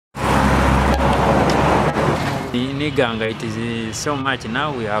In Iganga, it is so much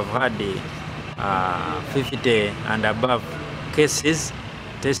now. We have had 50 and above cases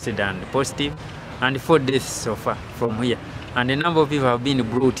tested and positive, and 4 deaths so far from here. And a number of people have been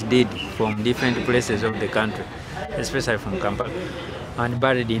brought dead from different places of the country, especially from Kampala, and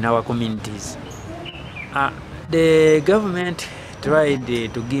buried in our communities. The government tried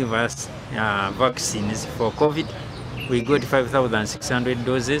to give us vaccines for COVID. We got 5,600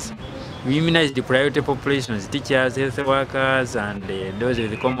 doses. We immunized the priority populations, teachers, health workers, and those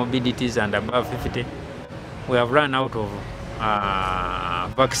with comorbidities and above 50. We have run out of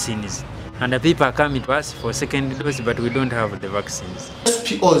vaccines, and the people are coming to us for second dose, but we don't have the vaccines.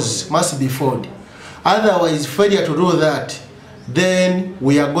 SPOs must be filled. Otherwise, failure to do that, then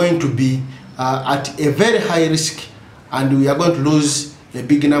we are going to be at a very high risk, and we are going to lose a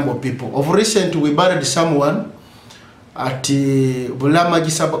big number of people. Of recent, we buried someone at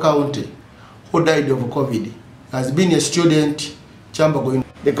Bulamaji Sub-County who died of COVID. Has been a student,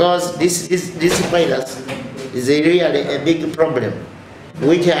 because this virus is really a big problem,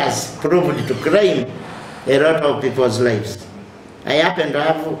 which has proved to claim a lot of people's lives. I happen to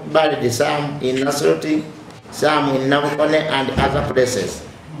have buried some in Nasroti, some in Navakone and other places.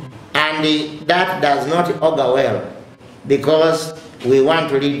 And that does not augur well, because we want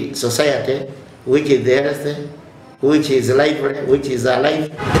to lead society which is healthy, which is lively, which is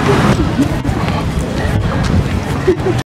alive.